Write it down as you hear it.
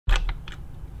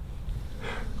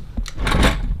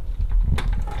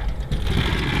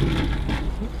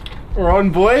We're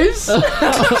on, boys.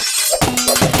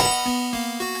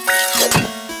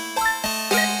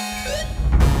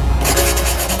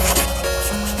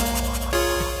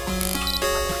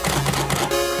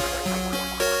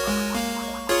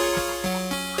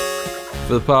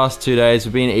 For the past 2 days,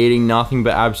 we've been eating nothing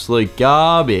but absolute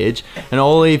garbage, and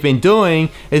all we've been doing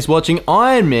is watching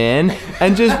Iron Man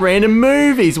and just random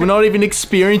movies. We're not even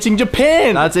experiencing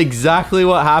Japan. That's exactly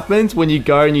what happens when you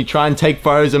go and you try and take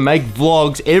photos and make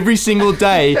vlogs every single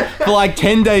day for like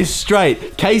 10 days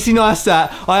straight. Casey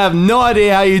Neistat, I have no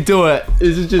idea how you do it.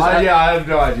 This is just... yeah, I have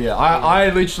no idea. I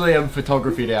literally am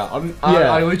photographied out. I'm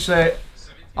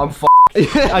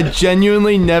I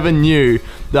genuinely never knew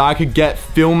that I could get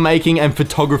filmmaking and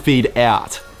photographied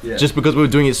out. Yeah. Just because we were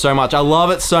doing it so much. I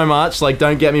love it so much, like,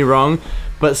 don't get me wrong,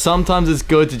 but sometimes it's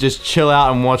good to just chill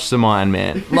out and watch some Iron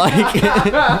Man. Like,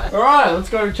 alright, let's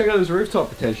go check out this rooftop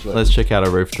potentially. Let's check out a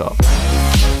rooftop.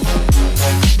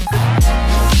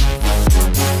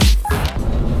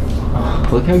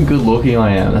 Look how good looking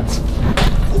I am. That's...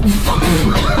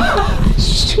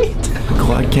 Shit. The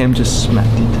glide cam just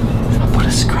smacked into me. I put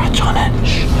a scratch on it.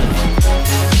 Shh.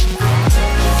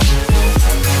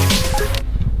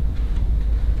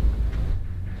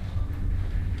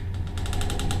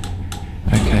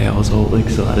 Okay, I was all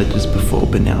excited just before,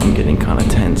 but now I'm getting kind of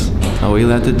tense. Are we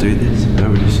allowed to do this?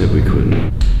 Nobody said we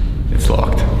couldn't. It's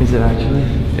locked. Is it actually?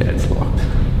 Yeah, it's locked.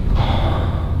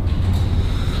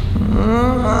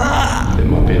 There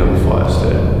might be another fire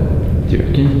stair. Do you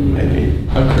reckon? Maybe.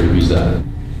 How creepy is that?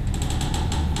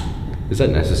 Is that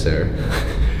necessary?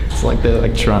 It's like they're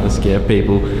like trying to scare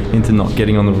people into not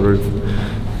getting on the roof.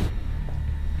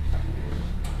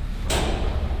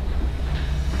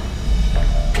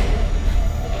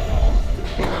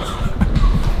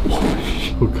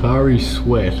 Pocari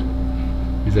Sweat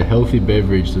is a healthy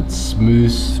beverage that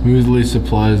smoothly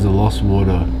supplies the lost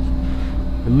water.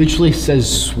 It literally says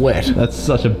sweat. That's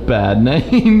such a bad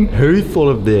name. Who thought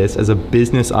of this as a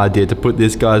business idea to put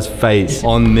this guy's face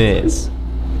on this?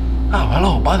 Oh,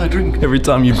 hello, buy the drink. Every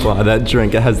time you buy that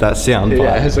drink, it has that sound.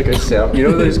 Yeah, it has like a sound. You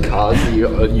know those cards that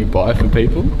you buy from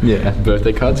people? Yeah.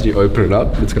 Birthday cards, you open it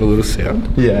up, it's got a little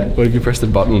sound. Yeah. What if you press the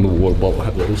button on the water bottle, it'll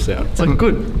have a little sound? It's like,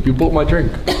 good, you bought my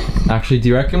drink. Actually, do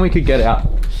you reckon we could get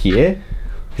out here?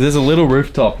 Because there's a little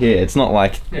rooftop here. It's not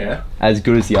like as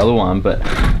good as the other one, but...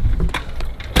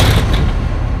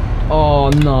 Oh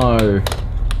no.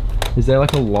 Is there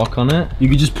like a lock on it? You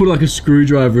could just put like a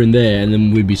screwdriver in there and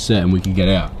then we'd be set and we could get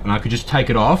out. And I could just take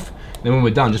it off, then when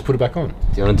we're done, just put it back on. Do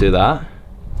you want to do that?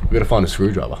 We gotta find a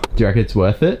screwdriver. Do you reckon it's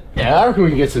worth it? Yeah, I reckon we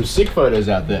can get some sick photos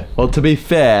out there. Well, to be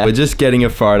fair, we're just getting a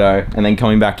photo and then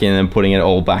coming back in and putting it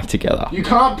all back together. You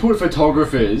can't put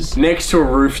photographers next to a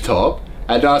rooftop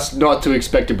and us not to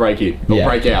expect to break in or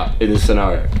break out in this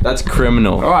scenario. That's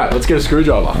criminal. All right, let's get a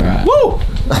screwdriver. All right. Woo!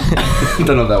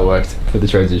 Don't know if that worked. For the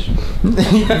transition.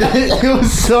 It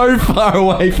was so far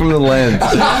away from the lens.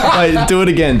 Wait, do it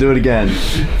again, do it again.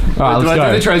 All right, let's go.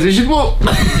 Do the transition? Whoa!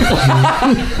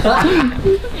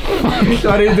 Do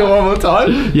I need to do it one more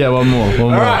time? Yeah, one more.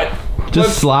 All right.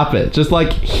 Just slap it. Just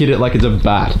like hit it like it's a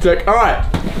bat. All right,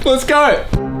 let's go.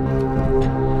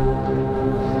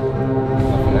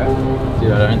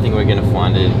 Dude, I don't think we're gonna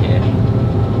find it in here.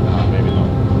 Maybe not.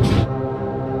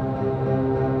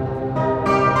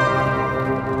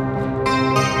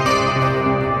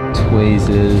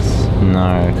 Tweezers.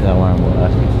 No, that won't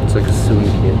work. It's like a sewer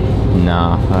kit.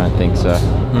 Nah, I don't think so.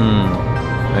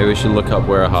 Maybe we should look up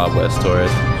where a hardware store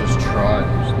is. Just try.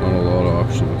 There's not a lot of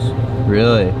options.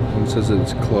 Really? One says that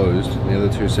it's closed. The other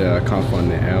two say I can't find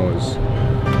the hours.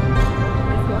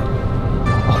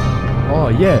 Oh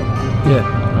yeah.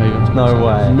 Yeah. No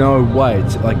way. No way.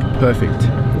 It's like perfect.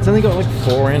 It's only got like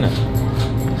 4 in it.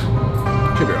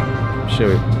 Should be right.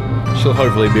 She'll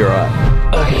hopefully be right.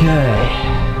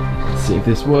 Okay. Let's see if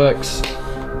this works.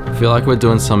 I feel like we're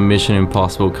doing some Mission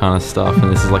Impossible kind of stuff,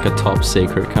 and this is like a top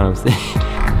secret kind of thing.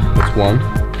 That's one.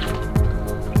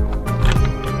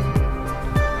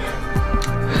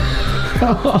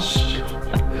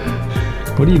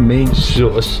 What do you mean,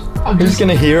 shush? Who's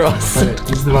gonna hear us?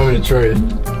 This is the moment of truth.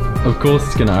 Of course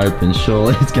it's gonna open,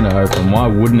 surely it's gonna open. Why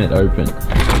wouldn't it open?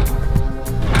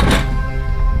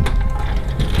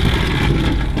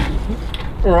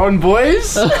 We're on,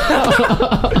 boys.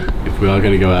 If we are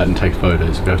gonna go out and take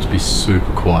photos, we have to be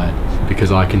super quiet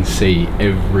because I can see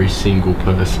every single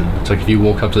person. It's like if you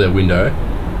walk up to their window,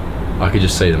 I could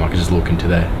just see them. I could just look into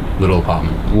their little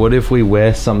apartment. What if we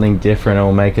wear something different and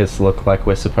will make us look like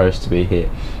we're supposed to be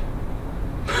here?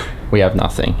 We have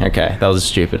nothing. Okay, that was a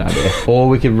stupid idea. Or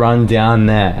we could run down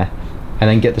there and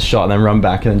then get the shot and then run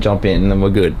back and then jump in and then we're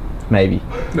good. Maybe.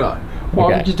 No.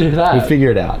 Why would you do that? We'll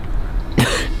figure it out.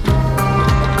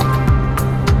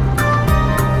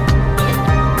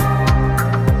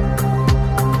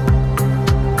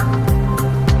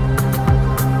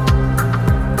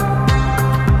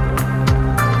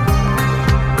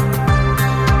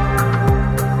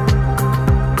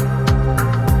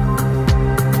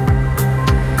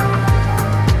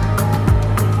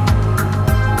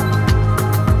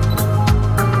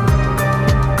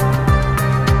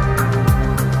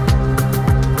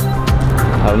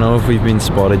 don't know if we've been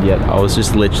spotted yet. I was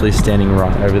just literally standing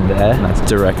right over there. And that's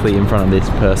directly in front of this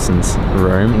person's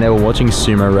room. And they were watching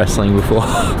sumo wrestling before.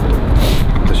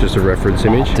 That's just a reference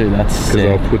image. Oh, dude, that's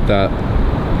sick. Because I'll put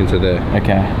that into there.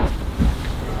 Okay.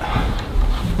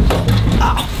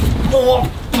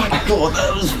 Oh my god,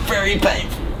 that was very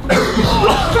painful.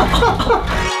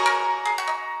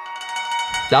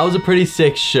 That was a pretty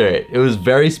sick shoot. It was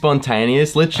very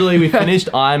spontaneous. Literally, we finished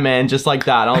Iron Man just like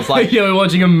that. And I was like, yeah, we're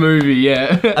watching a movie,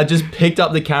 yeah. I just picked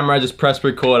up the camera, I just pressed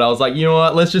record. I was like, you know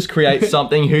what, let's just create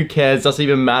something. Who cares? Doesn't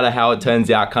even matter how it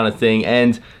turns out kind of thing.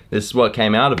 And this is what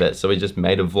came out of it. So we just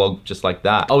made a vlog just like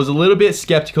that. I was a little bit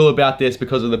skeptical about this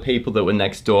because of the people that were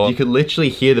next door. You could literally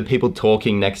hear the people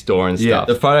talking next door and stuff.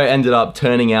 Yeah. The photo ended up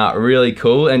turning out really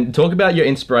cool. And talk about your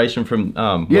inspiration from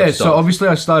yeah, so obviously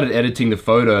I started editing the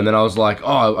photo and then I was like,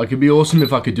 oh, it could be awesome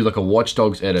if I could do like a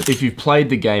Watchdogs edit. If you've played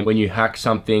the game, when you hack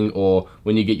something or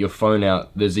when you get your phone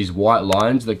out, there's these white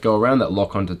lines that go around that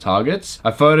lock onto targets.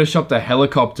 I photoshopped a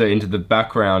helicopter into the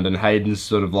background and Hayden's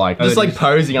sort of like... Just like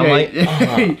posing, I'm like...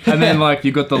 Oh. And then like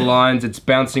you've got the lines, it's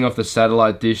bouncing off the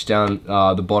satellite dish down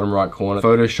the bottom right corner.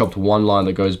 Photoshopped one line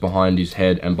that goes behind his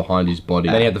head and behind his body.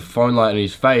 And then he had the phone light in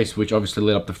his face, which obviously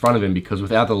lit up the front of him because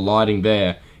without the lighting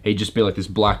there, he'd just be like this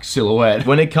black silhouette.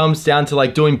 When it comes down to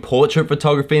like doing portrait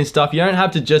photography and stuff, you don't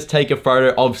have to just take a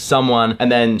photo of someone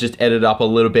and then just edit up a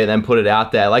little bit and then put it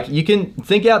out there. Like you can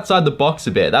think outside the box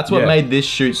a bit. That's what made this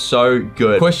shoot so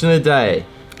good. Question of the day.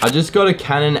 I just got a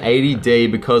Canon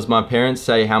 80D because my parents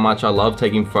say how much I love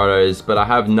taking photos, but I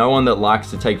have no one that likes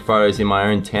to take photos in my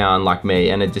own town like me,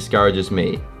 and it discourages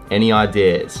me. Any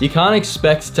ideas? You can't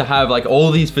expect to have like all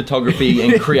these photography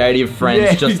and creative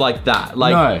friends just like that.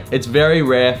 Like, it's very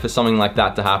rare for something like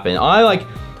that to happen.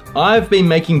 I've been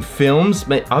making films,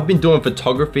 I've been doing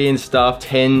photography and stuff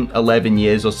 10, 11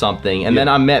 years or something. And then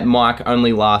I met Mike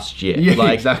only last year. Yeah,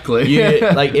 like, exactly.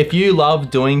 Like if you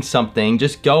love doing something,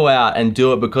 just go out and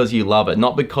do it because you love it.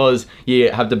 Not because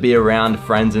you have to be around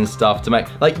friends and stuff to make,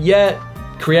 like,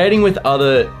 creating with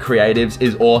other creatives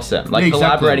is awesome. Like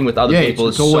collaborating with other people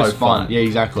is so fun. Yeah,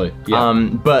 exactly. Yeah.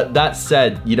 But that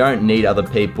said, you don't need other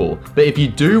people. But if you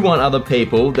do want other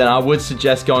people, then I would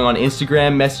suggest going on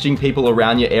Instagram, messaging people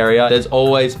around your area. There's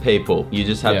always people. You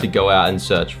just have to go out and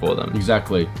search for them.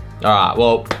 Exactly. All right,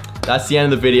 well, that's the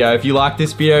end of the video. If you like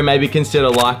this video, maybe consider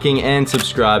liking and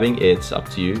subscribing. It's up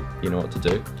to you. You know what to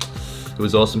do. It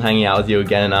was awesome hanging out with you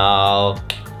again, and I'll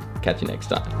catch you next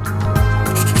time.